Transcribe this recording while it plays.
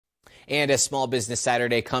And as Small Business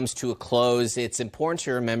Saturday comes to a close, it's important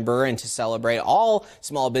to remember and to celebrate all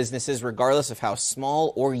small businesses, regardless of how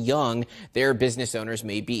small or young their business owners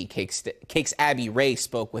may be. KAKE's Abby Wray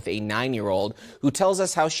spoke with a 9-year-old who tells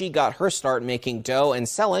us how she got her start making dough and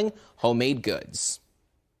selling homemade goods.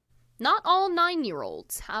 Not all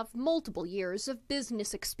 9-year-olds have multiple years of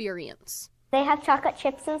business experience. They have chocolate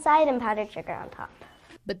chips inside and powdered sugar on top.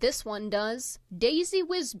 But this one does. Daisy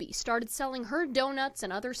Wisby started selling her donuts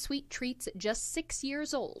and other sweet treats at just 6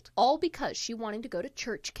 years old, all because she wanted to go to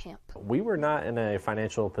church camp. We were not in a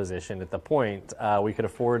financial position at the point. We could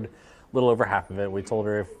afford a little over half of it. We told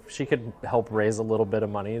her if she could help raise a little bit of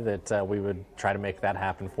money that we would try to make that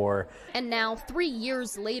happen for her. And now, 3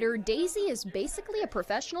 years later, Daisy is basically a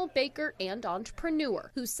professional baker and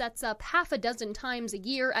entrepreneur who sets up half a dozen times a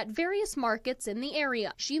year at various markets in the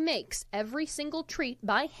area. She makes every single treat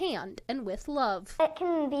by hand and with love. It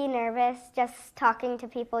can be nervous just talking to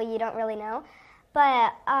people you don't really know,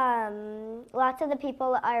 but lots of the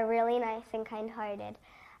people are really nice and kind-hearted,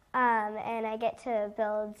 and I get to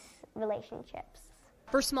build relationships.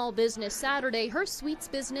 For Small Business Saturday, her sweets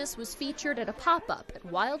business was featured at a pop-up at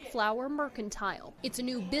Wildflower Mercantile. It's a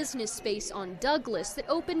new business space on Douglas that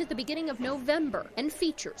opened at the beginning of November and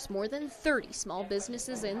features more than 30 small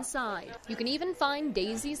businesses inside. You can even find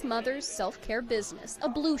Daisy's mother's self-care business,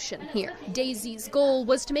 Ablution, here. Daisy's goal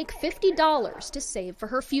was to make $50 to save for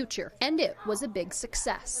her future, and it was a big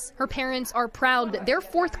success. Her parents are proud that their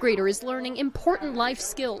 4th grader is learning important life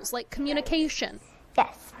skills like communication.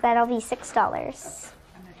 Yes, that'll be $6.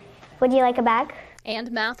 Would you like a bag? And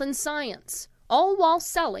math and science, all while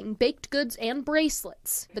selling baked goods and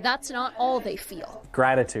bracelets. But that's not all they feel.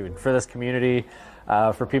 Gratitude for this community,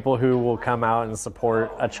 for people who will come out and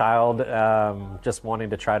support a child just wanting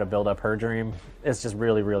to try to build up her dream. It's just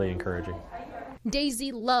really, really encouraging.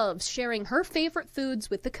 Daisy loves sharing her favorite foods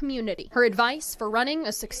with the community. Her advice for running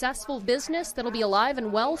a successful business that'll be alive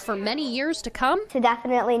and well for many years to come? To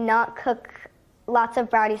definitely not cook lots of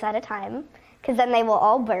brownies at a time, because then they will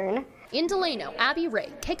all burn. In Delano, Abby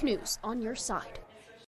Wray, KAKE News on your side.